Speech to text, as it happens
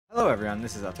everyone,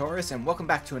 this is Artorius, and welcome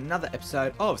back to another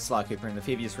episode of Sly Cooper and the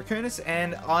Thievius Raccoonus,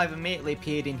 and I've immediately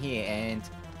appeared in here, and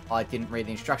I didn't read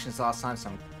the instructions last time,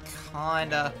 so I'm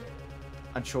kinda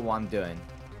unsure what I'm doing.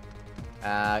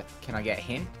 Can I get a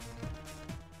hint?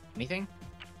 Anything?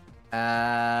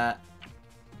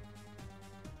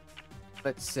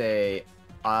 Let's see.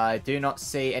 I do not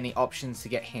see any options to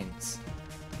get hints.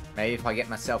 Maybe if I get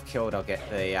myself killed, I'll get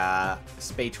the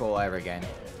speech all over again,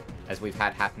 as we've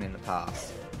had happen in the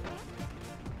past.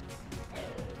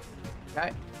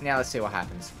 Okay, now let's see what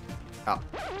happens. Oh,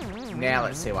 now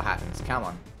let's see what happens. Come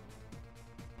on.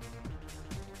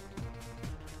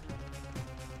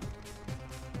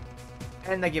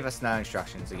 And they give us no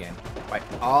instructions again. Wait,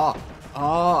 oh,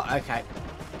 okay.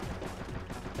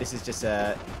 This is just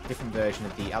a different version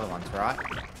of the other ones, right?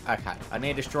 Okay, I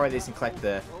need to destroy this and collect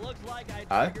the... Well, looks like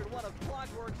I triggered one of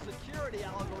Clockwork's security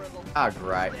algorithms. Oh,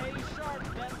 great.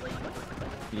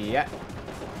 Yeah.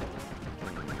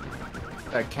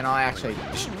 So, can I actually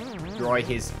destroy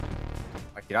his...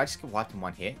 Like, did I just get wiped in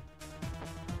one hit?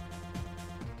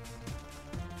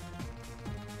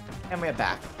 And we're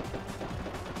back.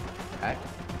 Okay.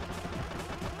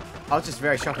 I was just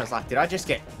very shocked. I was like, did I just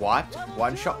get wiped?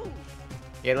 One shot?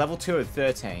 Yeah, level 2 of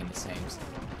 13, it seems.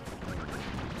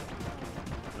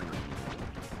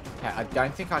 Okay, I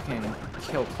don't think I can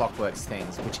kill Clockwork's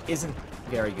things, which isn't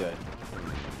very good.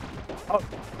 Oh,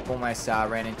 almost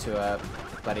ran into a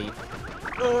bloody...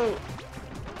 Oh.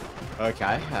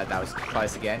 Okay, that was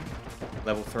close again.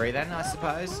 Level 3 then, I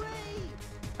suppose.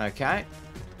 Okay.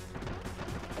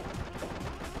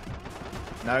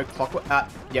 No Clockwork.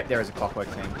 Yep, there is a Clockwork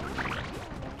thing.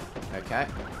 Okay.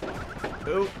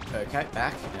 Ooh, okay,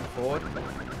 back and forward.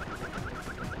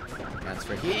 That's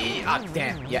for here. Ah,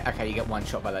 damn. Yeah, okay, you get one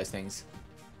shot by those things.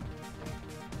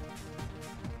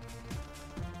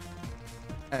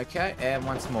 Okay, and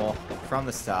once more from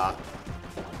the start.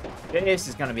 This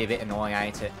is going to be a bit annoying,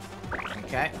 ain't it?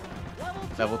 Okay.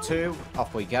 Level 2,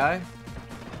 off we go.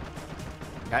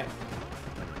 Okay.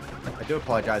 I do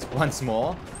apologise once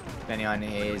more if anyone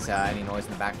hears any noise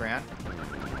in the background.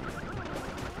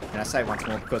 And I say once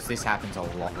more because this happens a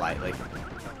lot lately.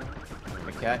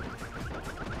 Okay.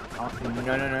 Oh,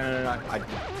 no.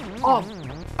 Oh!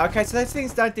 Okay, so those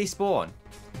things don't despawn.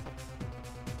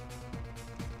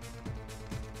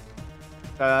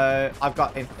 So, I've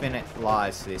got infinite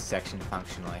lives for this section,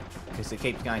 functionally. Because it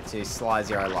keeps going to Sly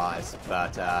 0 lives.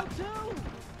 But,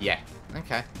 yeah.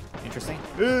 Okay. Interesting.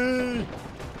 Okay,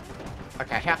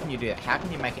 how can you do that? How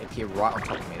can you make it appear right on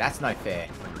top of me? That's no fair.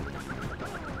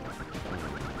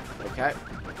 Okay.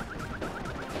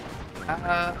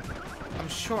 I'm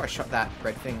sure I shot that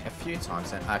red thing a few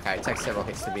times then. Okay, it takes several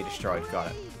hits to be destroyed.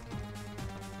 Got it.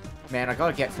 Man, I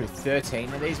gotta get through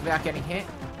 13 of these without getting hit.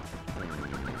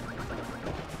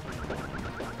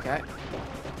 Okay.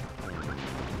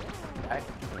 Okay.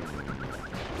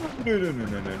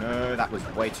 No. That was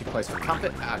way too close for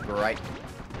comfort. Ah, great.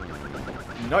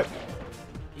 Nope.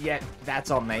 Yeah,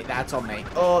 that's on me. That's on me.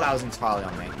 Oh, that was entirely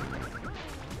on me.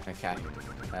 Okay.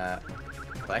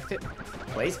 Collect it,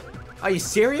 please. Are you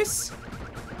serious?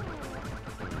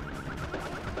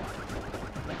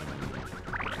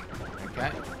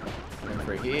 Okay. Going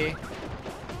through here.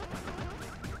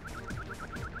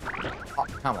 Oh,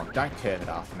 come on. Don't curve it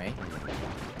after me.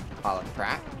 Pile of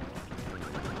crap.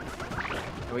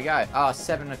 Here we go. Oh,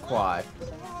 7 acquired.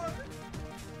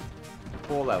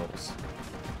 4 levels.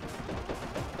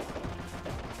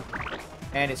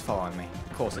 And it's following me.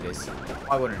 Of course it is.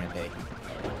 Why wouldn't it be?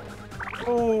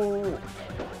 Oh,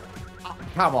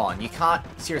 come on. You can't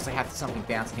seriously have something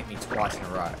bounce and hit me twice in a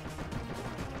row.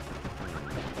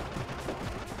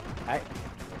 Okay.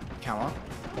 Come on.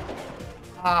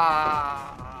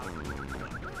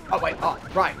 Oh, wait. Oh,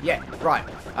 right. Yeah, right.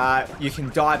 You can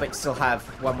die, but still have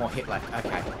one more hit left.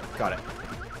 Okay. Got it.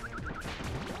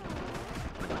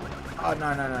 Oh,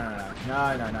 no.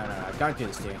 Don't do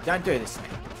this to me. Don't do this to me.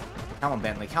 Come on,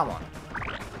 Bentley. Come on.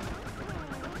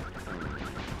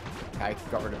 Okay,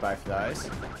 got rid of both of those.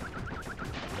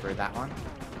 Got rid of that one.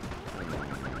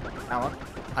 Come on.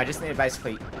 I just need to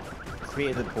basically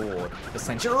clear the board,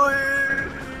 essentially.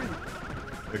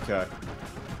 Okay.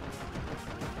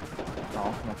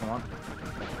 Oh, come on.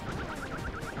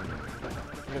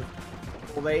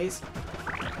 All these.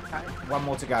 Okay, one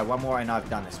more to go. One more and I've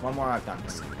done this. One more and I've done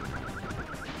this.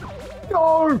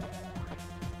 No!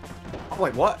 Oh,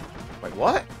 wait, what? Wait,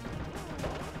 what?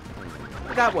 How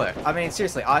did that work? I mean,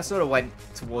 seriously, I sort of went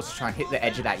towards to try and hit the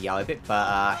edge of that yellow bit,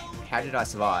 but how did I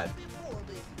survive?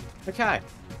 Okay.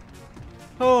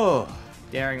 Oh,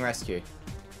 daring rescue.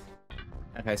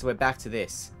 Okay, so we're back to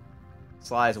this.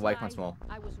 Sly is awake once more.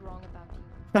 I was wrong about you.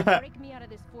 Break me out of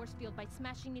this force field by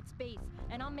smashing its base,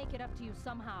 and I'll make it up to you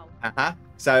somehow.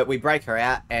 So we break her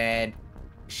out, and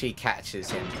she catches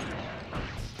him.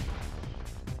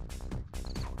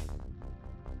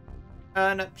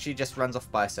 No, she just runs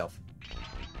off by herself.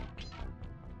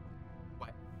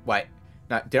 Wait.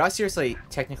 No, did I seriously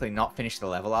technically not finish the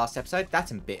level last episode?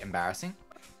 That's a bit embarrassing.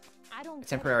 I don't. A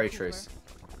temporary truce.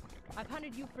 I've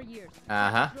hunted you for years.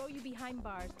 Throw you behind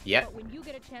bars. Yep. But when you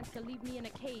get a chance to leave me in a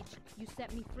cage, you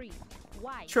set me free.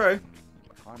 Why? True.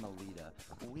 Carmalita,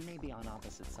 we may be on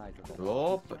opposite sides of the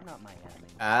law, but you're not my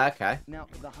enemy. Okay. Now,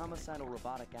 the homicidal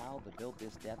robotic owl that built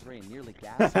this death ray and nearly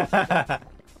gassed us,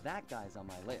 that guy's on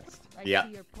my list. I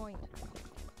see your point.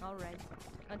 All right.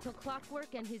 Until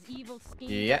Clockwork and his evil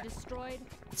schemes are destroyed.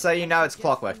 So you know it's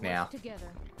Clockwork now.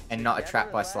 And not a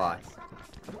trap by Sly.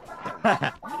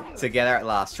 Together at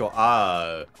last, sure.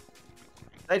 Oh.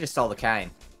 They just stole the cane.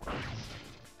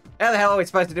 How the hell are we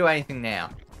supposed to do anything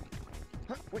now?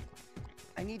 Huh? Wait.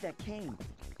 I need that cane.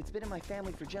 It's been in my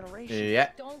family for generations. Yeah.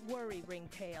 Don't worry,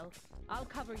 Ringtail. I'll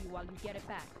cover you while you get it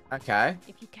back. Okay.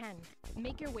 If you can,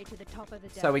 make your way to the top of the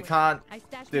So we can't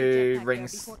do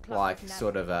rings like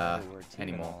sort of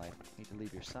anymore. Need to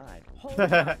leave your side. Hold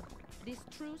on. This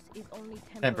truce is only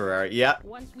temporary. Temporary, yep.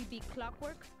 Once we beat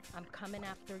Clockwork, I'm coming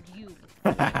after you.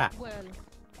 Well,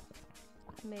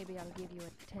 maybe I'll give you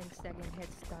a 10-second head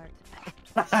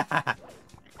start.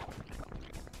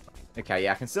 Okay,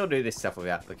 yeah, I can still do this stuff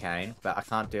without the cane, but I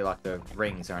can't do like the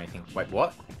rings or anything. Wait,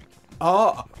 what?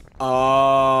 Oh!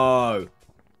 Oh!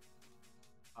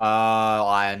 Oh,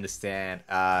 I understand.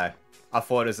 I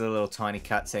thought it was a little tiny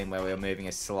cutscene where we were moving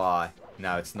as Sly.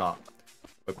 No, it's not.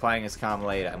 We're playing as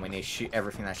Carmalita, and we need to shoot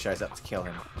everything that shows up to kill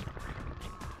him.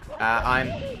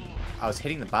 I was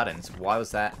hitting the buttons. Why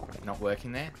was that not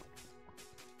working there?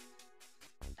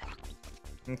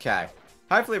 Okay.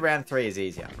 Hopefully round 3 is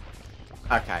easier.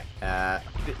 Okay. The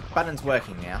button's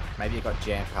working now. Maybe it got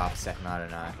jammed for half a second. I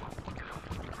don't know.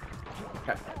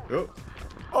 Okay.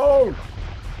 Oh!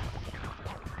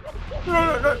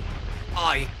 No.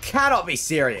 Oh, you cannot be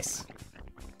serious.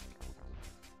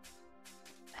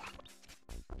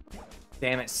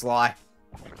 Damn it, Sly.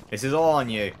 This is all on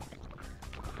you.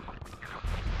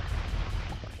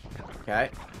 Okay.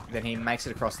 Then he makes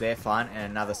it across there, fine, and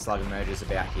another slug emerges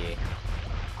about here.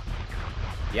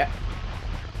 Yep.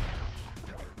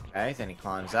 Okay, then he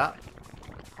climbs up.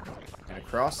 And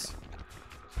across.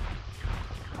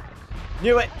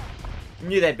 Knew it!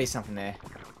 Knew there'd be something there.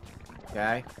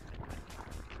 Okay.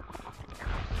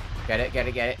 Get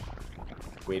it.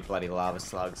 Weird bloody lava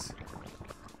slugs.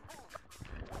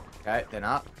 Okay, then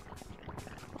up.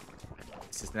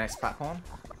 This is the next platform.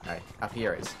 Okay, up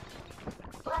here is.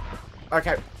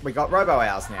 Okay, we got robo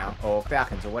owls now, or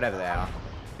falcons, or whatever they are.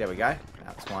 There we go.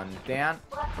 That's one down.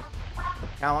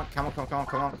 Come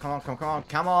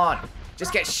on.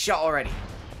 Just get shot already.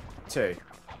 2.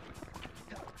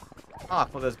 Oh, I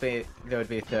thought there would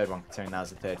be a third one, considering that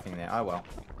was the third thing there. Oh, well.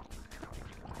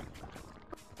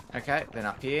 Okay, then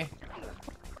up here.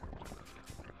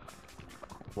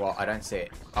 Well, I don't see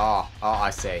it. Oh, I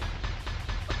see.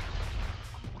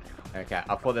 Okay,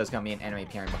 I thought there was going to be an enemy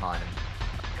appearing behind him.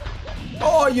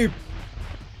 Oh, you...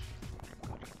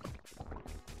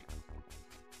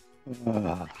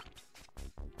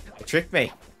 They tricked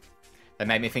me. They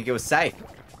made me think it was safe.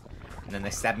 And then they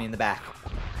stabbed me in the back.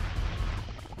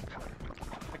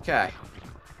 Okay.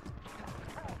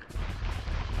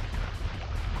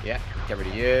 Yeah, get rid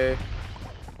of you.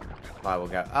 I will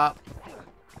go up.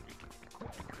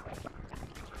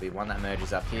 Be one that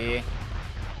merges up here.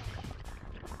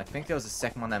 I think there was a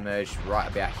second one that merged right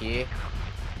about here.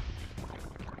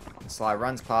 Sly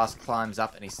runs past, climbs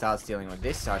up, and he starts dealing with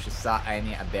this, so I should start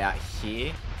aiming about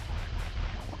here.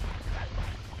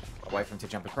 Wait for him to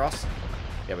jump across.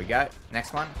 There we go.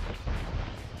 Next one.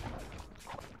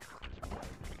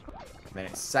 Then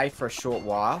it's safe for a short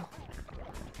while.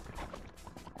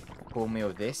 Pull me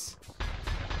with this.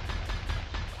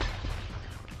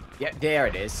 Yep, there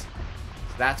it is.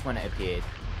 So that's when it appeared.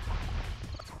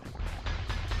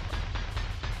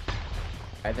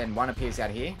 And then one appears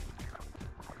out here.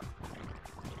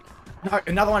 No,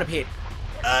 another one appeared.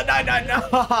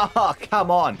 No.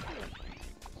 Come on.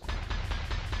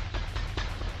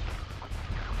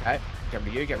 Okay, get rid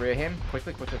of you, get rid of him.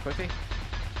 Quickly.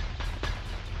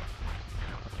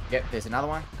 Yep, there's another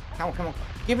one. Come on.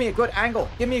 Give me a good angle.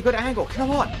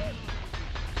 Come on.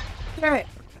 Damn it.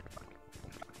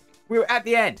 We were at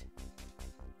the end.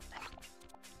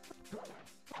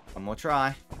 One more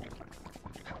try.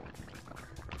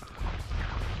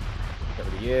 Get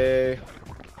rid of you.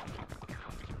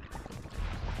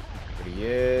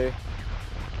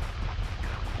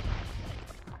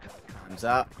 climbs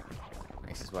up.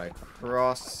 Makes his way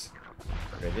across.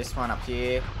 Get rid of this one up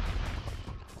here.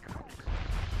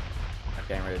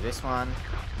 Getting rid of this one.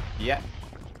 Yep.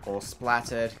 All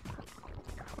splattered.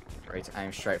 Ready to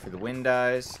aim straight for the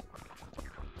windows.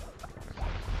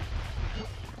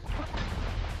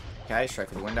 Okay, straight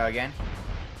for the window again.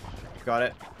 Got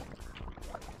it.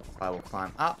 I will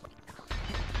climb up.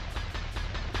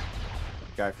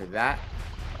 Go for that.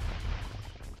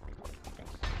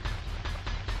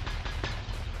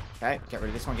 Okay, get rid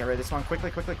of this one, get rid of this one.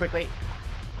 Quickly, quickly, quickly.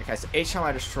 Okay, so each time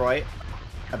I destroy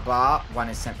a bar, one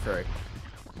is sent through.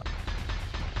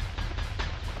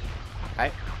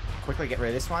 Okay, quickly get rid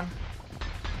of this one.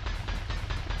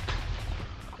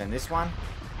 Then this one.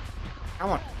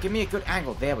 Come on, give me a good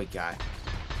angle. There we go.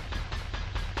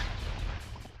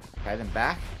 Okay, then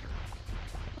back.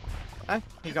 Oh,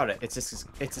 he got it. It's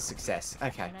a success.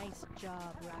 Okay. Nice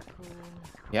job, Raccoon.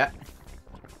 Yep.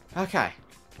 Okay.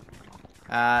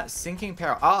 Sinking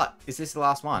peril. Oh, is this the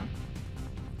last one?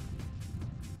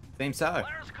 Seems so.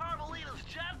 Where's Carmelita's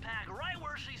jetpack? Right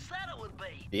where she said it would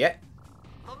be. Yep.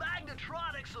 The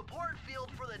magnetronic support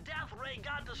field for the death ray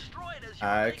got destroyed as you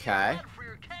were making a run for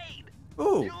your cane.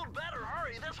 Ooh. You'd better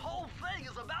hurry. This whole thing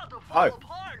is about to fall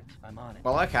apart. I'm on it.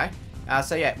 Well, okay.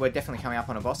 So yeah, we're definitely coming up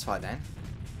on a boss fight then.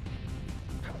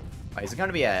 Wait, is it going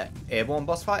to be a airborne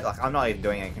boss fight? Like, I'm not even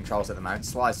doing any controls at the moment.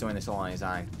 Sly's doing this all on his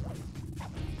own.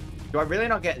 Do I really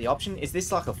not get the option? Is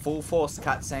this like a full force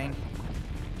cutscene?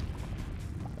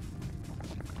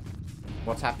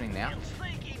 What's happening now? It's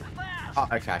sinking fast. Oh,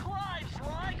 okay. Climb,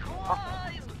 Sly,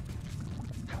 climb.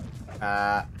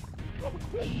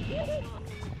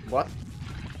 What?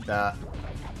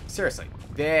 Seriously.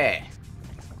 There.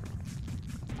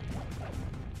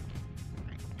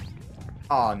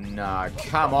 Oh no.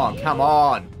 Come on, come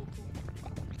on.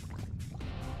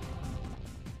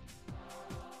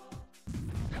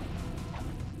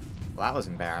 Well, that was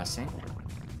embarrassing.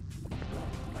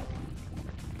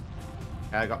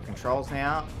 I got controls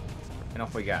now, and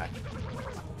off we go.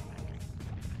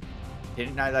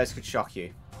 Didn't know those could shock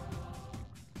you.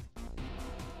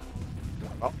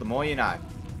 Well, the more you know.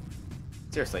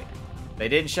 Seriously. They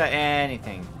didn't show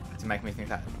anything to make me think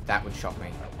that that would shock me.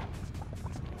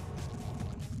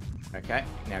 Okay,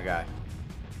 now go.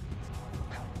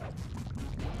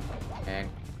 And...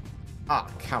 oh,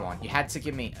 come on. You had to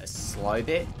give me a slow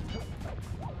bit.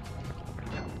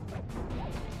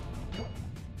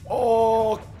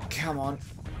 Oh, come on.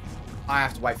 I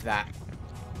have to wait for that.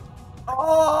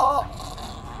 Oh!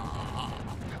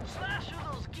 Smash through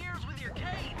those gears with your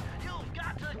cane. You've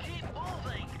got to keep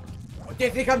moving. What do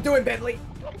you think I'm doing, Bentley?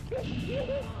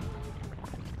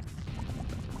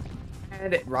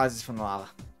 And it rises from the lava.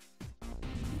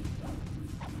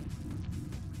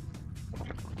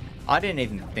 I didn't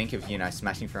even think of, you know,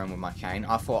 smashing through him with my cane.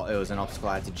 I thought it was an obstacle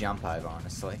I had to jump over,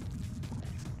 honestly.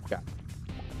 Go.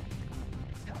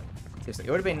 Seriously,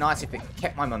 it would have been nice if it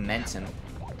kept my momentum.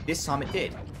 This time it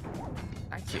did.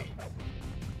 Thank you.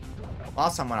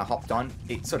 Last time when I hopped on,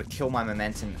 it sort of killed my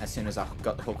momentum as soon as I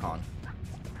got the hook on.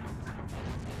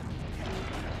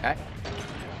 Okay.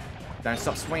 Don't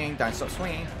stop swinging, don't stop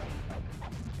swinging.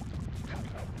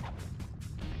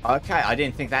 Okay, I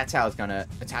didn't think that's how I was going to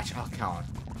attach. Oh, come on.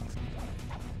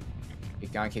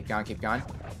 Keep going, keep going, keep going.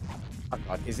 Oh,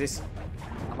 God, is this...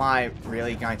 am I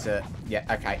really going to... yeah,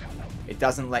 okay. It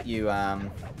doesn't let you,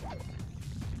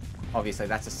 obviously,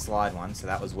 that's a slide one, so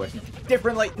that was working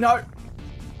differently. No!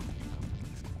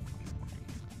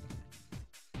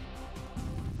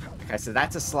 Okay, so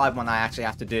that's a slide one I actually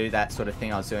have to do that sort of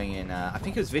thing I was doing in, I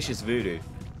think it was Vicious Voodoo,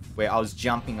 where I was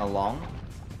jumping along.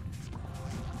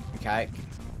 Okay,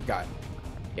 go.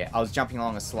 Yeah, I was jumping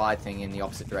along a slide thing in the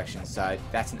opposite direction, so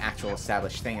that's an actual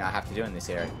established thing I have to do in this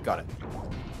area. Got it.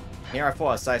 Here I thought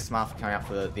I was so smart for coming up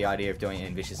with the idea of doing it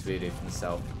in Vicious Voodoo for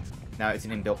myself. No, it's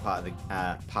an inbuilt part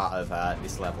of the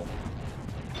this level.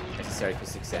 Necessary for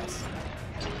success.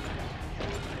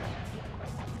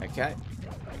 Okay.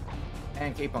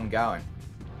 And keep on going.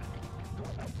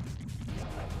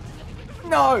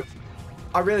 No!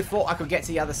 I really thought I could get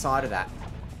to the other side of that.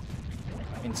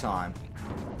 In time.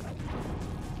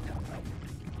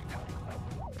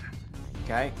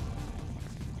 Okay.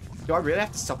 Do I really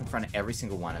have to stop in front of every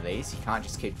single one of these? You can't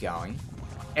just keep going.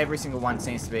 Every single one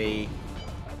seems to be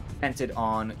centered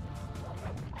on...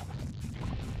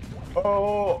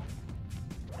 oh!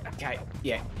 Okay,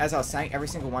 yeah. As I was saying, every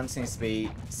single one seems to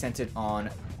be centered on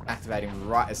activating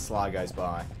right as Sly goes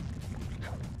by.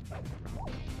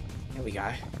 Here we go.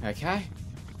 Okay.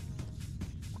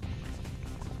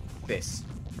 This.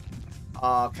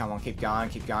 Oh, come on. Keep going,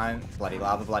 keep going. Bloody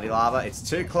lava, bloody lava. It's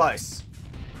too close.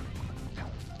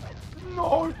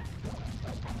 No!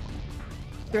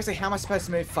 Seriously, how am I supposed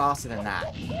to move faster than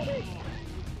that?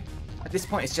 At this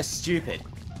point, it's just stupid.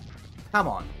 Come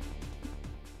on.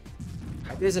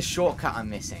 There's a shortcut I'm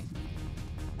missing.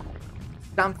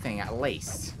 Something, at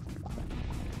least.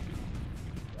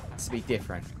 Has to be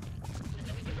different.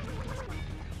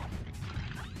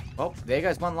 Oh, there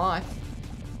goes one life.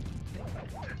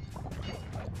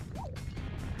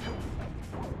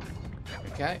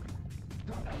 Okay.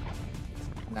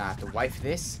 Now I have to wait for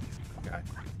this. Go.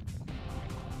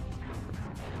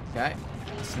 Okay.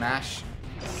 Smash.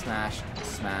 Smash.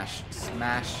 Smash.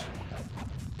 Smash.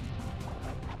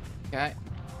 Okay.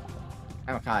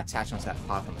 And I can't attach onto that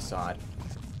pipe on the side.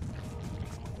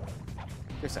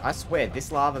 I swear,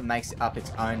 this lava makes up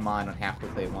its own mind on how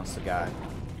quickly it wants to go.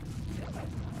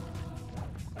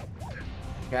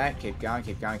 Okay, keep going,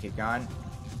 keep going, keep going.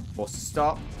 Force to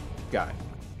stop. Go.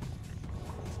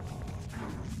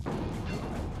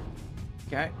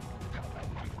 Okay.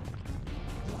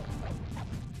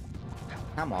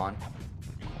 Come on.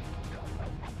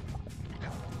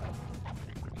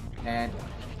 And...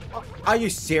 oh, are you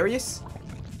serious?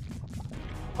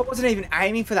 I wasn't even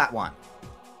aiming for that one.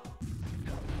 I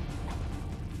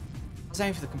was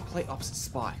aiming for the complete opposite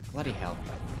spike. Bloody hell.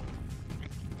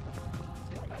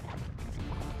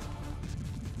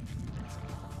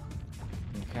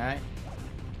 Okay.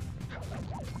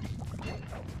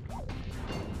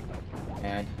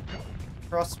 And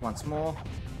cross once more.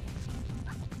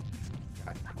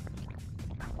 Okay.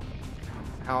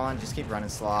 Come on, just keep running,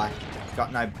 Sly.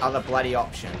 Got no other bloody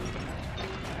option.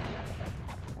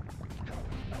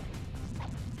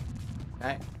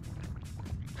 Okay.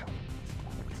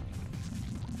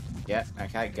 Yep,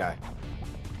 okay, go.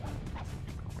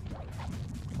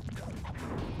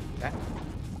 Okay.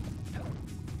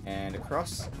 And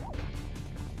across.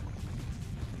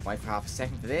 Wait for half a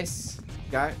second for this.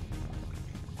 Go.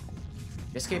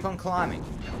 Just keep on climbing.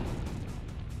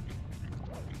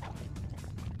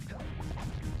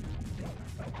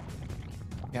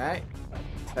 Okay.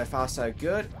 So far, so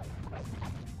good.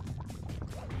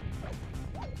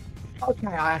 Okay,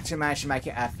 I actually managed to make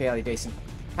it at a fairly decent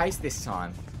pace this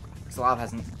time. Because the lava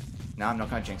hasn't... no, I'm not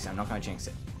going to jinx it. I'm not going to jinx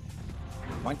it.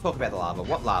 I won't talk about the lava.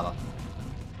 What lava?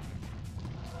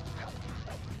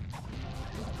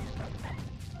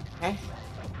 Okay.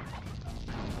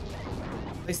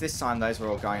 At least this time those were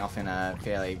all going off in a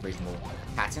fairly reasonable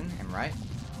pattern and rate.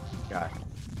 Go.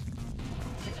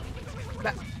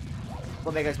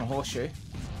 Well, there goes my horseshoe.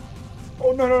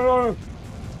 Oh, no, no, no!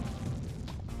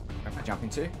 Where am I jumping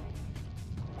to?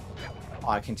 Oh,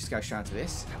 I can just go straight into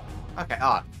this. Okay,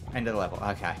 oh, end of the level.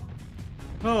 Okay.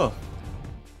 Oh.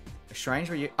 A strange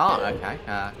were you... oh, okay. Okay,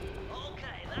 that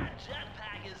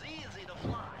jetpack is easy to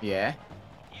fly. Yeah.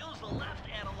 Use the left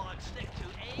analog stick to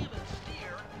aim and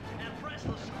steer, and press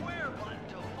the square button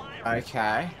to fire.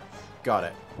 Okay. Got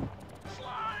it.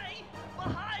 Sly,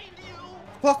 behind you.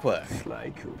 Clockwork.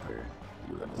 Slycooper,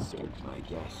 you have escaped my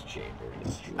gas chamber and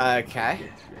destroyed Okay. the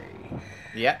death ray.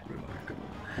 Yep. Remarkable.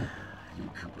 You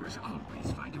Coopers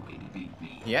always find a way to beat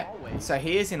me. Yep. So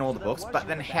he is in all the books, but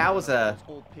then how was a...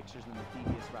 Old pictures in the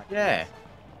Thievius Raccoonus. yeah.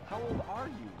 How old are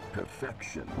you?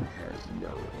 Perfection has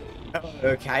no age.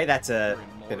 Okay, that's a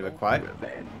bit of a quote.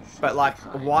 Revenge. But like,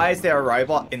 why is there a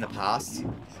robot in the past?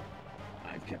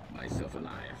 I've kept myself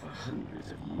alive for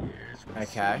hundreds of years with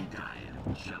Okay. a diet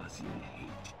of jealousy and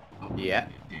hate. Yeah.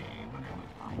 A day when I will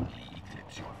finally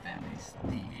eclipse your family's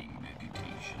thieving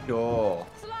reputation. Sure.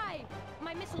 Sly!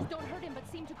 My missiles don't hurt him, but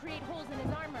seem to create holes in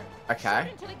his armor. Okay.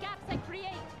 Shoot into the gaps I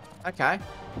create. Okay.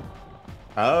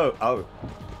 Oh, oh.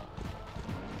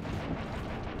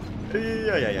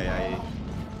 Yeah.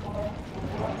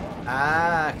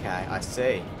 Ah, okay, I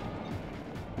see.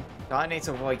 So I need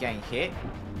to avoid getting hit,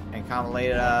 and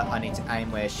Carmalita, I need to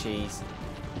aim where she's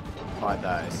by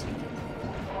those.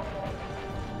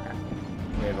 Okay.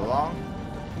 Move along.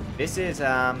 This is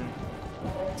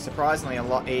surprisingly a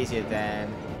lot easier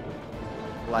than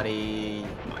bloody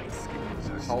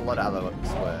a whole lot of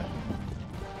others were.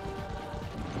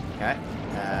 Okay.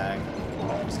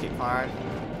 Just keep firing.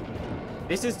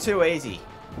 This is too easy.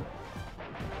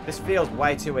 This feels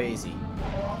way too easy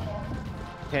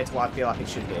compared to what I feel like it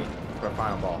should be for a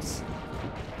final boss.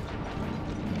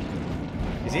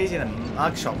 It's easier than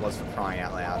Mugshot was, for crying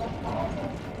out loud.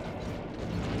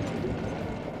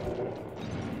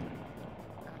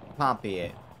 Can't be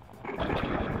it.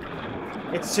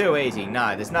 It's too easy.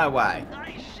 No, there's no way.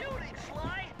 Nice shooting,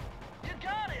 Sly. You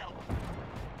got him.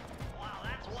 Wow,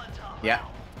 that's one tough. Yeah,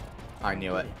 I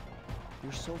knew it.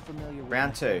 You're so familiar with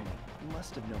Round my 2. family. You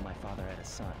must have known my father had a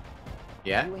son.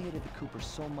 Yeah? You hated the Coopers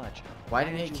so much. Why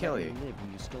didn't he did kill let you? me live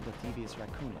when you stole the Thievius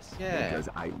Raccoonus? Yeah. Because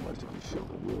I wanted to show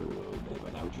the world that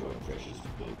without about your precious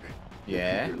book.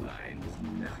 Yeah. Your line is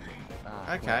nothing.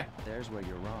 Okay. Well, there's where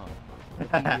you're wrong. The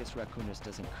Thievius Raccoonus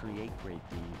doesn't create great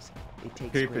thieves. It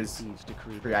takes great Coopers thieves to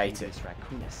create create it. Thievius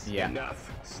Raccoonus. Yeah.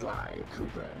 Enough, Sly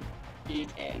Cooper. It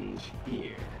ends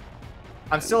here.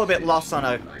 I'm still a bit lost on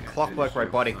a Clockwork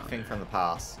robotic thing from the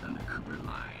past. And the Cooper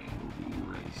line will be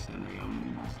erased, and the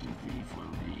only master thief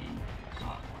will be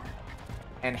Clockwork.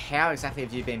 And how exactly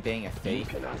have you been being a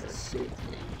thief? You cannot escape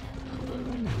me, Cooper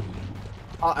Raccoon.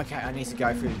 Oh, okay, I need to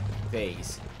go through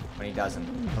these when he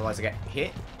doesn't. Otherwise I get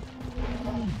hit.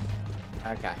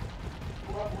 Okay.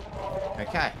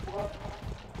 Okay.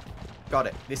 Got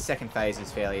it. This second phase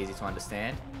is fairly easy to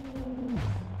understand.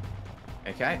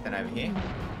 Okay, then over here.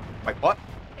 Wait, what?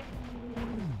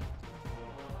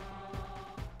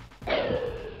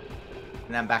 And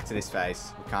then back to this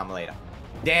phase with Carmalita.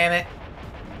 Damn it!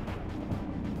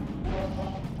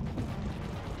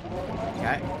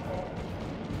 Okay.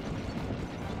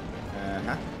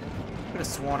 Uh-huh. Could have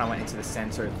sworn I went into the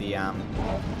center of the,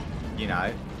 you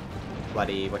know,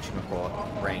 bloody,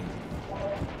 whatchamacallit, ring.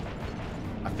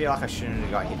 I feel like I shouldn't have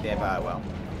got hit there, but oh well.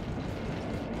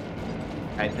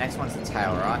 Okay, the next one's the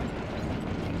tail, right?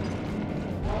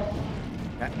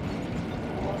 Okay.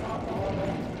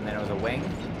 And then it was a wing.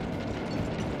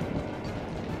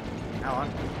 Come on.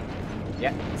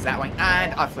 Yep, it's that wing.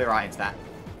 And I flew right into that.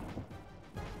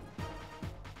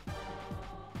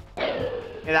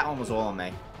 Yeah, that one was all on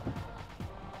me.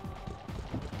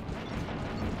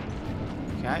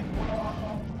 Okay.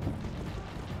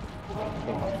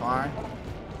 Keep on firing.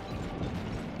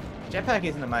 Jetpack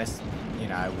isn't the most, you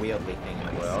know, wieldy thing in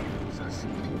the world.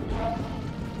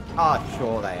 Oh,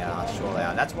 sure they are, sure they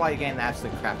are. That's why you're getting the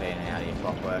absolute crap in and out of your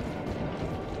Clockwork.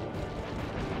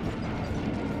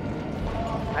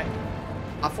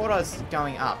 I thought I was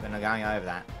going up and going over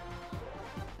that.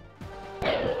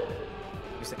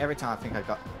 Just every time I think I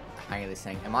got the hang of this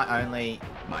thing. Am I only...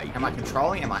 Am I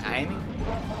controlling? Am I aiming?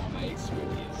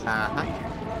 Uh-huh.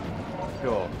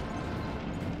 Sure.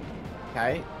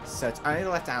 Okay, so it's only the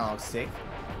left analog stick,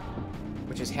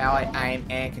 which is how I aim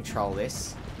and control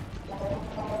this.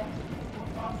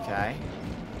 Okay.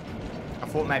 I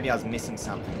thought maybe I was missing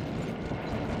something.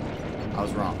 I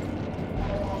was wrong.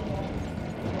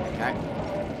 Okay.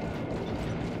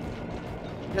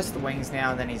 Just the wings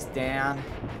now, and then he's down.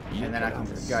 And then I can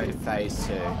go to phase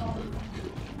 2.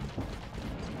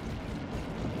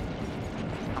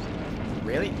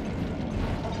 Really?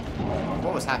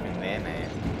 What was happening there, man?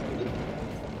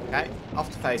 Okay, off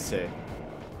to phase 2.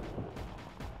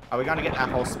 Are we going to get that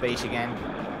whole speech again?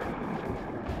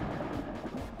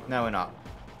 No, we're not.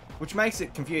 Which makes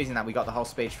it confusing that we got the whole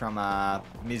speech from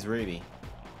Ms. Ruby.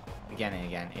 Again and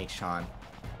again, each time.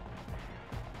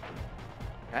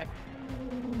 Okay.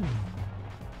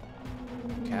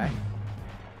 Okay.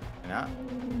 And up.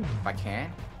 If I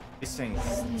can. This thing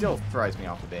still throws me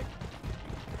off a bit.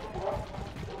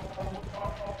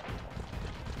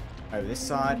 Over this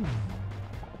side.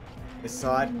 This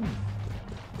side.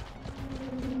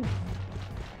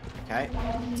 Okay.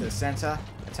 To the center.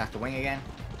 Attack the wing again.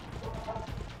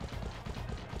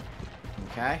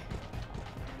 Okay.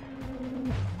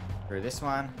 Through this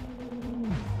one.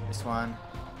 This one.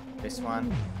 This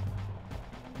one.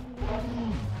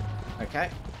 Okay.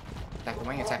 Attack the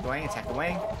wing, attack the wing, attack the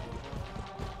wing.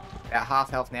 About half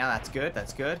health now, that's good,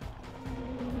 that's good.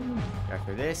 Go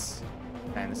through this.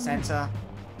 Stay in the center.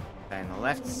 Stay in the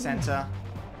left center.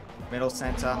 Middle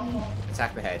center.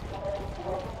 Attack the head.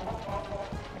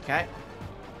 Okay.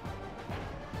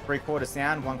 3/4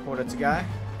 down, 1/4 to go.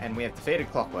 And we have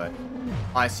defeated Clockwork.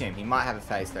 I assume. He might have a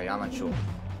phase 3, I'm unsure.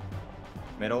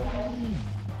 Middle.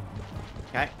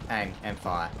 Okay, aim and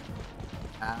fire.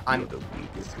 I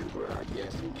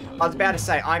was about to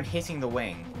say, I'm hitting the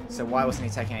wing, so why wasn't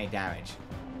he taking any damage?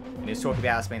 And he was talking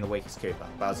about us being the weakest Cooper,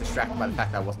 but I was distracted by the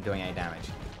fact that I wasn't doing any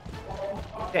damage.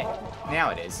 Yeah,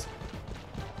 now it is.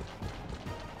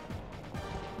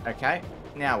 Okay,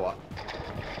 now what?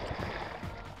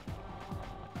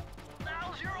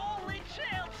 Now's your only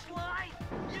chance, Sly.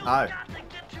 You've Oh. got to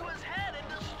get to his head and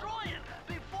destroy it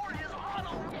before his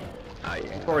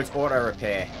auto... For his auto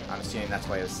repair, I'm assuming that's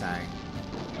what he was saying.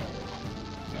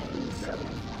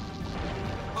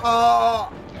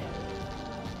 Oh!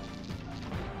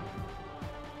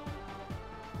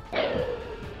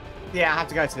 Yeah, I have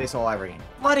to go to this all over again.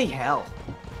 Bloody hell!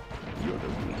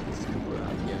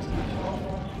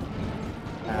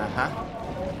 Uh-huh.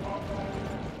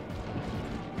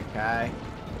 Okay.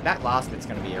 That last bit's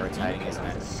gonna be irritating, isn't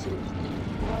it?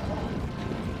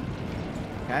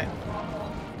 Okay.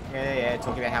 Yeah,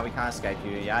 talking about how we can't escape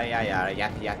you. Yada, yada, yada,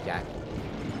 yap, yap, yap.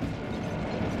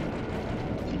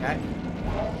 Okay.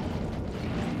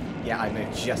 Yeah, I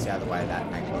moved just out of the way of that,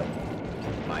 thankfully.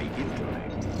 My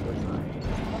intellect is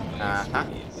refined. Uh-huh.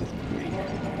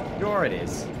 Sure it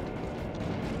is.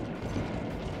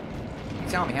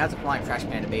 Tell me, how's a flying trash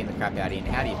panda beating the crap out of you, and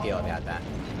how do you feel about that?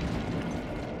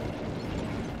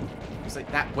 It's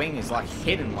like that wing is like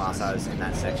hidden whilst I was in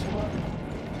that section.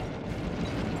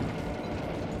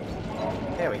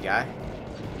 There we go.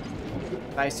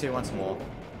 Phase 2 once more.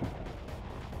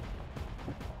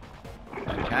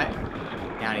 Okay.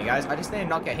 Down he goes. I just need to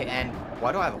not get hit, and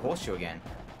why do I have a horseshoe again?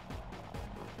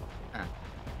 Huh.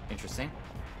 Interesting.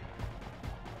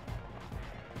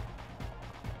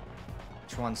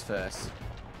 Which one's first?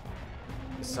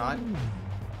 This side.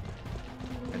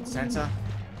 And center.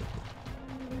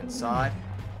 Inside.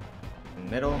 In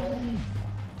the middle.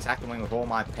 Attack the wing with all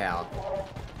my power.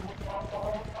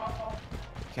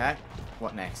 Okay.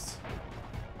 What next?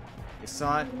 This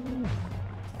side.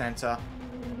 Center.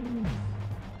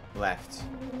 Left.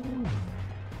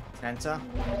 Center.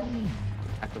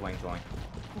 Attack the wing joint.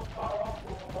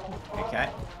 Okay.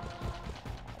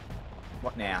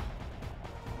 What now?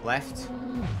 Left.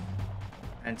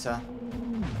 Enter.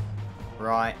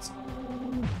 Right.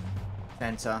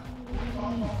 Center.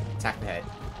 Attack the head.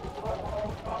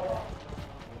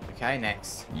 Okay,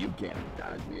 next. You can't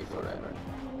dodge me forever.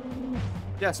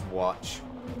 Just watch.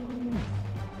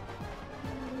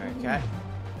 Okay.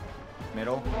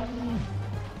 Middle.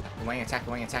 Attack the wing, attack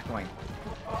the wing, attack the wing.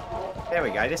 There we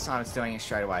go. This time it's doing it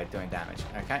straight away, doing damage.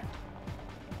 Okay.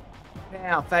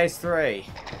 Now, phase 3.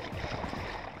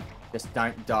 Just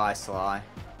don't die, Sly.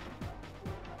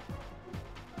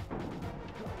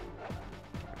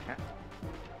 Okay.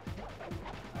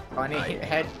 I need to hit the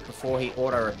head before he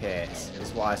auto-repairs.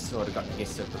 Is why I sort of got the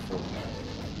gist of before.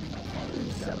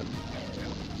 7.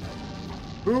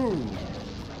 Ooh!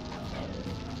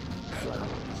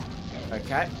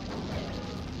 Okay.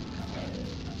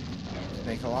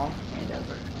 Think along.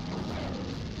 Never.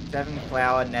 7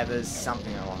 flower nevers,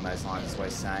 something along those lines is what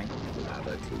he's saying.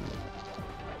 Gravity.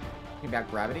 Think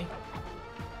about gravity.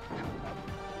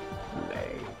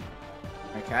 Lay.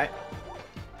 Okay.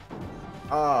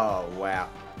 Oh, wow.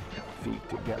 Feet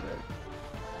together.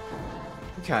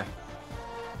 Okay.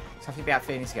 Something about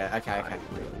feeding together. Okay, okay. I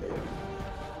will live.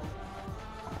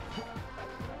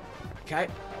 Okay.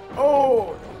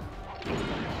 Oh!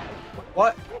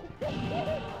 What?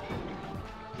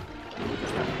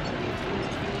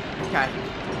 Okay.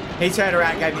 He turned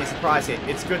around and gave me a surprise hit.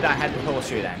 It's good that I had the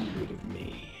horseshoe then. Rid of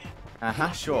me.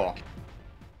 Uh-huh, sure.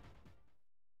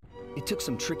 It took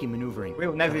some tricky maneuvering. We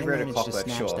will never but be rid I of managed to Clockwork,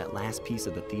 snatch sure. that last piece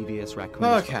of the Thievius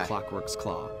Raccoonus Okay. from Clockwork's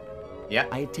claw. Yep.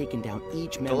 I had taken down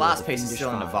each member The last of the piece is fiendish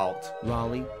still in the five. vault.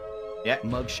 Raleigh, Yep.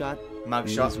 Mugshot,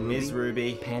 Mugshot, Ms.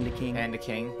 Ruby, Panda King, Panda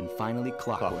King, and finally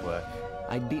Clockwork. Clockwork.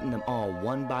 I'd beaten them all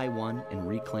one by one and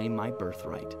reclaimed my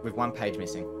birthright. With 1 page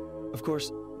missing. Of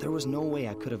course, there was no way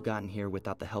I could have gotten here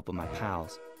without the help of my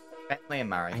pals. Bentley and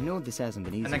Murray. I know this hasn't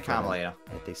been easy And then for them, Carmalita.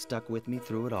 yet they stuck with me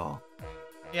through it all.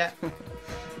 Yeah.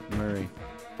 Murray,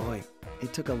 boy,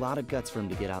 it took a lot of guts for him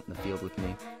to get out in the field with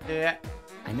me. Yeah.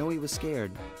 I know he was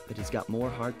scared, but he's got more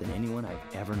heart than anyone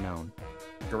I've ever known.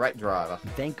 Great driver.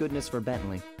 Thank goodness for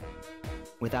Bentley.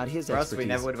 Without his Or else expertise, we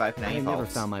never would have opened I'd any have never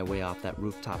vaults. found my way off that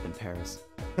rooftop in Paris.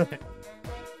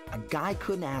 A guy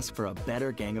couldn't ask for a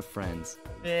better gang of friends.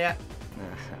 Yeah.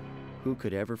 Who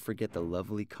could ever forget the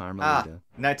lovely Ah, Carmelita?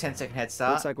 no 10-second head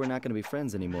start. Looks like we're not going to be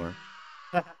friends anymore.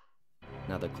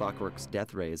 Now that Clockwork's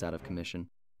death ray is out of commission,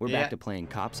 we're Yeah. back to playing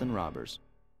cops and robbers.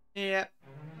 Yeah.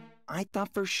 I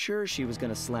thought for sure she was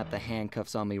going to slap the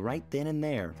handcuffs on me right then and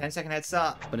there. 10-second head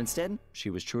start. But instead, she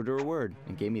was true to her word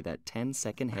and gave me that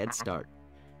 10-second head start.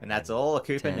 And that's all a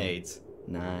Cooper 10. needs.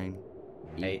 9,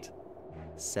 8,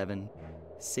 7,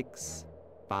 6,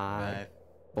 5,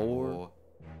 4,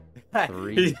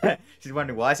 3. She's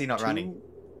wondering why is he not 2, running.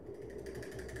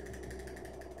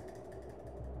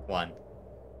 1.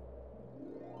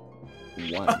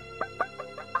 1.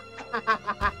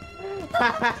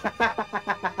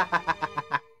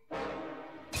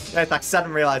 That's like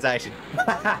sudden realization.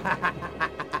 I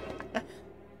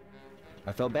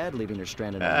felt bad leaving her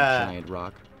stranded on a giant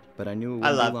rock, but I knew it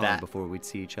I wouldn't love be long that. before we'd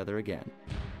see each other again.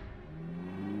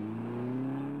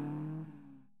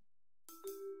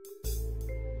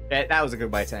 Yeah, that was a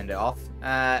good way to end it off.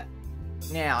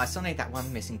 Now, I still need that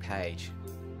 1 missing page.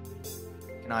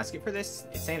 Can I skip through this?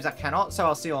 It seems I cannot, so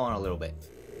I'll see you all in a little bit.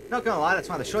 Not gonna lie, that's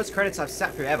one of the shortest credits I've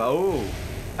sat through ever. Ooh.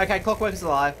 Okay, Clockwork is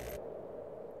alive.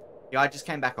 Yeah, I just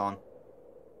came back on.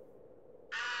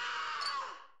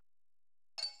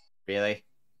 Really?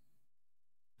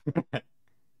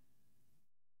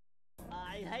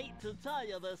 I hate to tell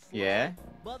you this, Yeah.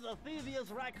 but the Thievius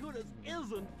Raccoonus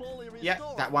isn't fully restored. Yeah,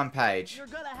 that one page. You're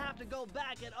gonna have to go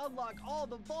back and unlock all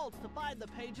the vaults to find the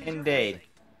pages. Indeed.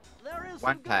 There is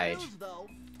One some good page. news, though.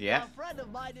 Yeah. A friend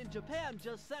of mine in Japan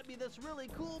just sent me this really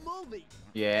cool movie.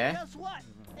 Yeah. Guess what?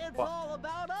 It's What? all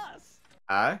about us.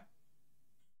 Oh?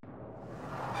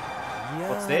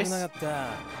 What's this?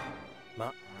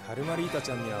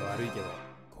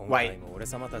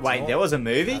 Wait, there was a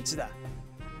movie?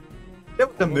 There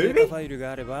was a movie? You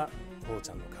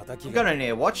gotta need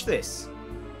to watch this.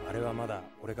 Either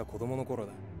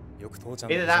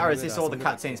that or is this all the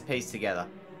cutscenes pieced together?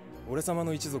 I'm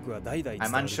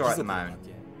unsure at the moment.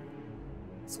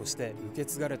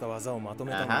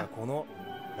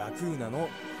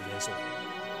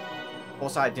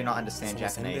 Also, I do not understand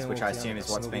Japanese, which I assume is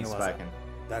what's being spoken.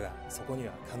 I'd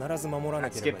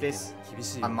skip this.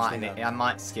 I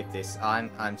might skip this.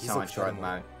 I'm so unsure at the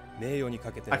moment.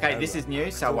 Okay, this is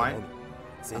new, so I won't.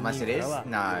 Unless it is?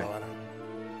 No.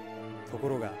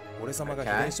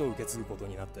 Okay.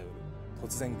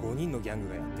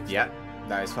 Yep,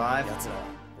 those 5.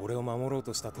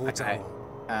 Okay.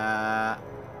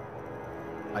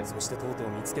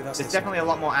 There's definitely a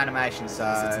lot more animation,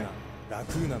 so...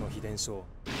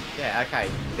 Yeah, okay.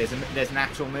 There's an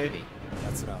actual movie.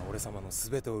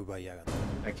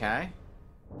 Okay.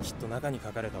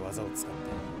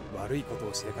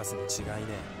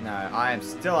 No, I am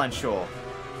still unsure.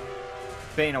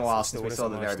 It's been a while since we saw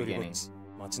the very beginning.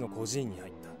 I feel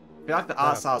like the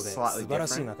art style is slightly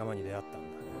different.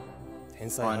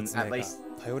 On at least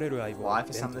 5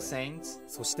 for some of the scenes.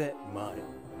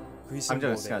 I'm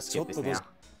just gonna skip this now.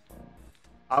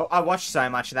 I watched so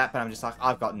much of that, but I'm just like,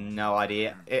 I've got no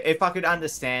idea. If I could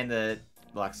understand the,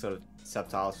 like, sort of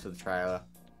subtitles for the trailer,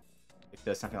 if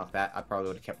there's something like that, I probably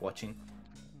would have kept watching.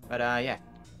 But, yeah.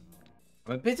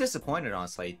 I'm a bit disappointed,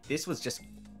 honestly. This was just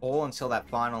all until that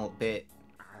final bit.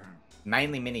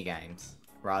 Mainly minigames,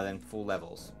 rather than full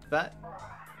levels. But,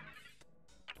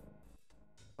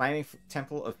 Flaming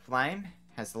Temple of Flame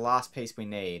has the last piece we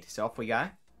need. So off we go.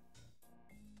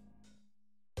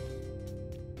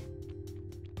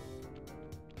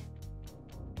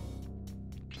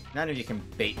 None of you can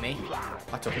beat me.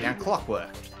 I took down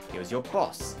Clockwork. He was your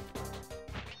boss.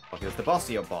 Or he was the boss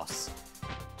of your boss.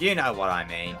 You know what I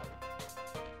mean.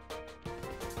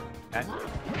 Okay.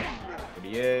 Go to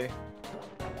you.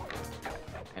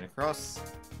 And across.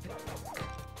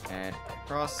 And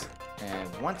across.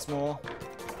 And once more.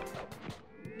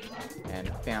 And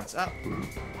bounce up.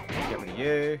 Get rid of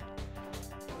you.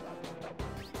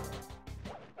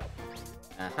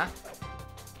 Uh-huh.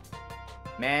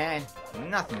 Man,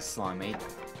 nothing's slowing me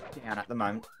down at the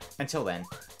moment. Until then.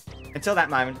 Until that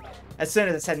moment. As soon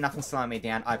as it said nothing's slowing me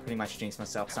down, I pretty much jinxed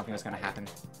myself. Something was going to happen.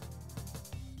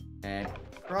 And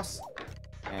across.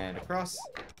 And across.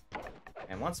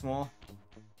 And once more.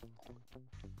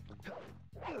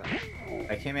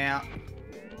 Take him out.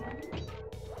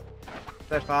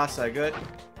 So far, so good.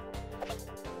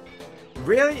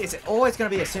 Really? Is it always going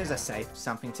to be as soon as I say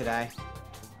something today?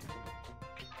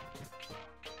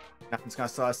 Nothing's going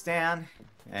to slow us down.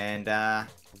 And, yeah.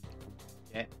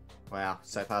 Wow,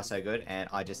 so far so good. And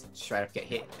I just straight up get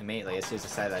hit immediately as soon as I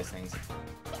say those things.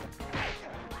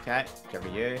 Okay, get rid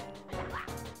of you.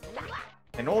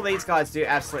 And all these guys do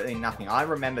absolutely nothing. I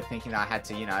remember thinking that I had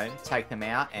to, you know, take them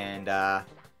out and,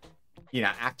 you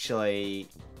know, actually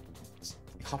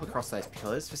hop across those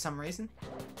pillars for some reason. I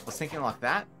was thinking like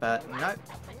that, but nope.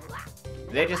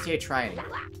 They're just here training.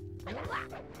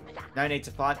 No need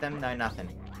to fight them, no nothing.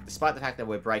 Despite the fact that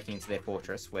we're breaking into their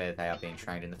fortress where they are being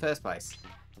trained in the first place.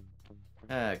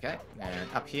 Okay, and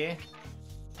up here.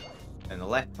 And the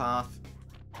left path.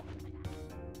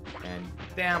 And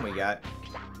down we go.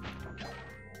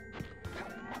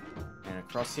 And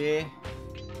across here.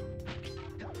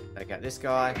 Take out this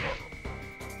guy.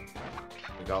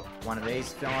 We got one of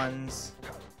these villains.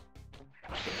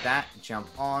 Get that, jump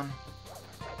on.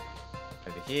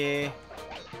 Over here.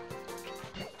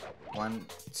 1,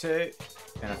 2.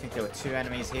 And I think there were 2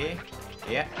 enemies here.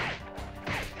 Yeah.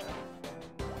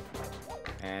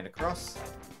 And across.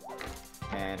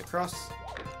 And across.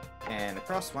 And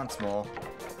across once more.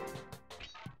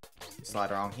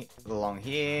 Slide along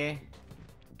here.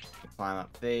 Climb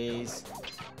up these.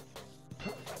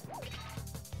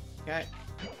 Okay.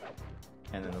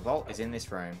 And then the vault is in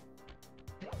this room.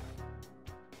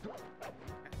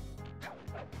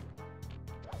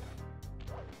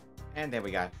 And there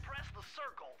we go. Press the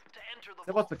circle to enter the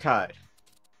So what's the code?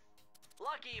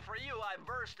 Lucky for you, I'm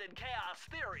versed in chaos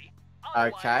theory.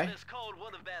 Okay. This code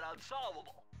would have been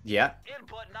unsolvable. Yeah.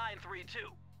 Input 932.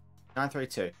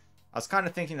 932. I was kind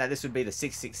of thinking that this would be the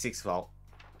 666 vault.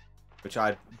 which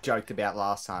I joked about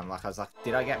last time. Like, I was like,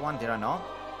 did I get one? Did I not?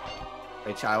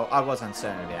 Which I was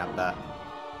uncertain about, but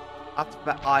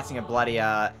after icing a bloody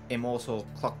Immortal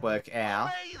Clockwork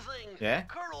Owl. Amazing! Yeah?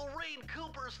 Colonel Reed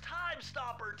Cooper's time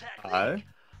stopper technique. Oh?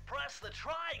 Press the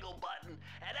triangle button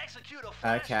and execute a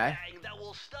flashbang that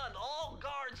will stun all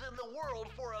guards in the world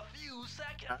for a few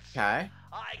seconds. Okay.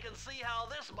 I can see how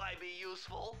this might be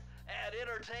useful and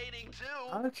entertaining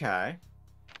too. Okay.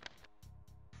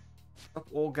 Stop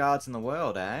all guards in the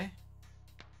world, eh?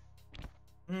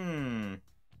 Hmm.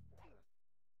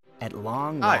 At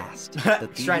long last, the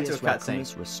Straight to a Thievius cutscene.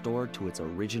 Raccoonus restored to its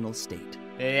original state.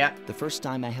 Yeah. The first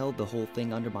time I held the whole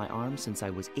thing under my arm since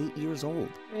I was 8 years old.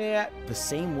 Yeah. The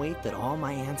same weight that all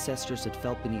my ancestors had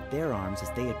felt beneath their arms as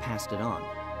they had passed it on.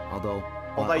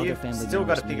 Although you've family still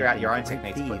got to members figure may out have your been own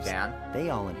great techniques to put thieves, down. they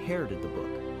all inherited the book.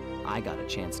 I got a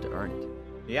chance to earn it.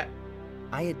 Yeah.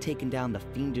 I had taken down the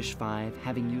Fiendish Five,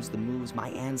 having used the moves my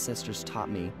ancestors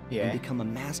taught me, and become a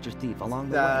master thief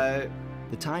along the way.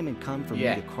 The time had come for me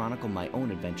to chronicle my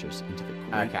own adventures into the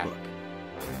great book.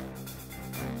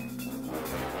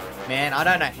 Man, I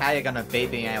don't know how you're gonna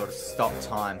beat being able to stop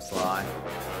time, Sly.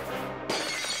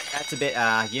 That's a bit,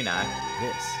 you know.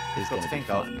 This is what going to to be think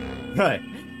of. fun. Right,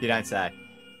 you don't say.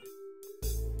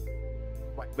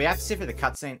 Wait, we have to sit for the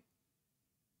cutscene.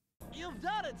 You've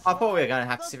done it, I thought we were Sly. gonna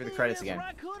have to sit for the credits Thievius again.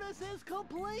 Raccoonus is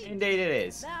complete. Indeed it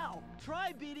is. Now,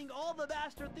 try beating all the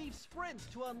Master Thief sprints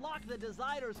to unlock the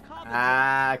designer's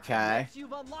commentary. Okay. Once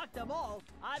you've unlocked them all,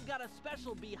 I've got a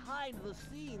special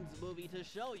behind-the-scenes movie to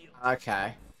show you.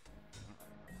 Okay.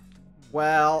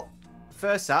 Well,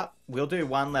 first up, we'll do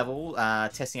one level,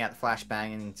 testing out the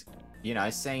flashbang and, you know,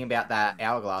 seeing about that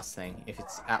hourglass thing, if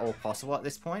it's at all possible at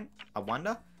this point, I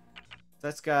wonder. So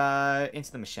let's go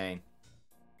into the machine.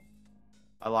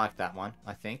 I like that one,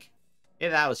 I think. Yeah,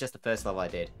 that was just the first level I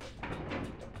did.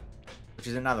 Which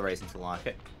is another reason to like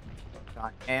it. I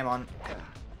am on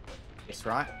this,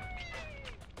 right?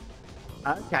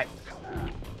 Okay.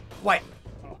 Wait.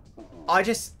 I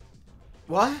just...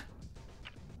 What?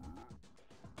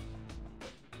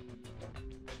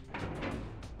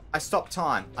 I stopped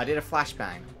time. I did a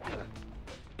flashbang.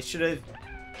 It should have...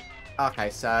 Okay,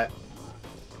 so...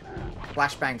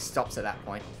 Flashbang stops at that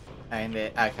point. And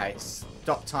it... Okay,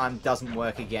 stop time doesn't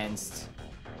work against...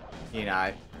 You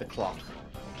know, the clock.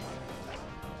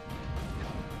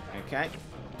 Okay.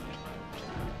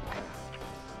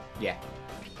 Yeah.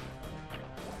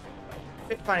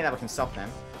 Bit funny that we can stop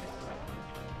them.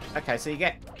 Okay, so you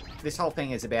get... This whole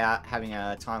thing is about having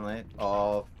a time limit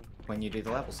of when you do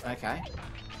the levels. Okay.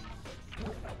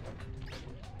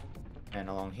 And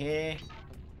along here.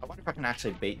 I wonder if I can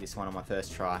actually beat this one on my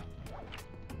first try.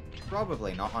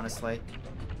 Probably not, honestly.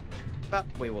 But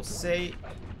we will see.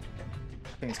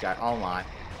 Things go, oh my.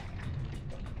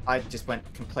 I just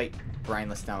went complete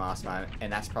brainless dumbass moment,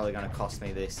 and that's probably going to cost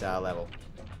me this level.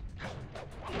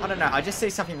 I don't know, I just see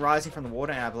something rising from the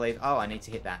water and I believe, oh, I need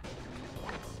to hit that.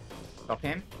 Stop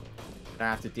him. I don't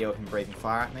have to deal with him breathing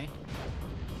fire at me.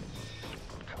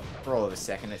 For all of a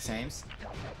second, it seems.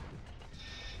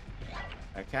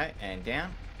 Okay, and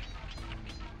down.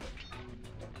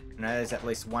 I know there's at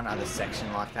least one other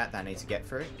section like that I need to get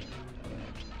through.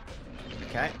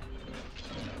 Okay.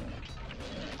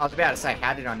 I was about to say,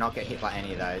 how did I not get hit by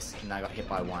any of those? And I got hit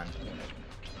by one.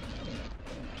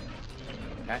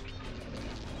 Okay.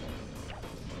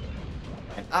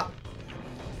 And up.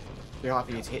 Too hard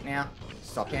for you to hit now.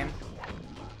 Stop him.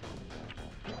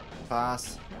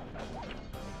 Pass.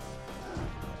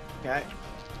 Okay.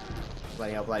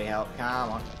 Bloody hell, bloody hell.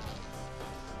 Come on.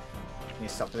 Can you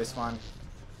stop for this one?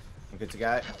 I'm good to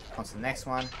go. On to the next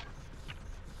one.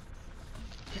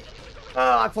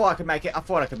 Oh, I thought I could make it. I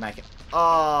thought I could make it.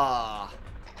 Oh.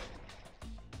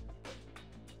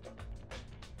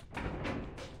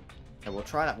 Okay, we'll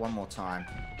try that one more time.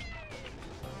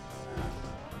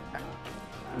 Okay.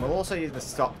 And we'll also use the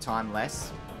stop time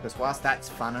less, because whilst that's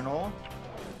fun and all,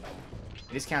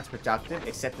 it is counterproductive,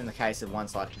 except in the case of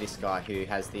ones like this guy who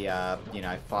has the, you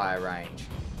know, fire range.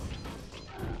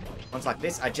 Ones like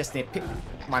this, I just need to pick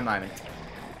my moment.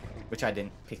 Which I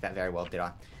didn't pick that very well, did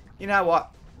I? You know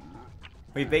what?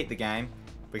 We beat the game.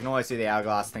 We can always do the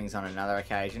hourglass things on another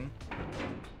occasion.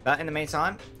 But in the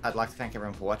meantime, I'd like to thank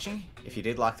everyone for watching. If you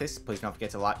did like this, please don't forget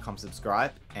to like, comment,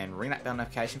 subscribe, and ring that bell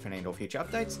notification for any and all future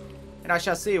updates. And I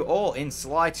shall see you all in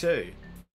Sly 2.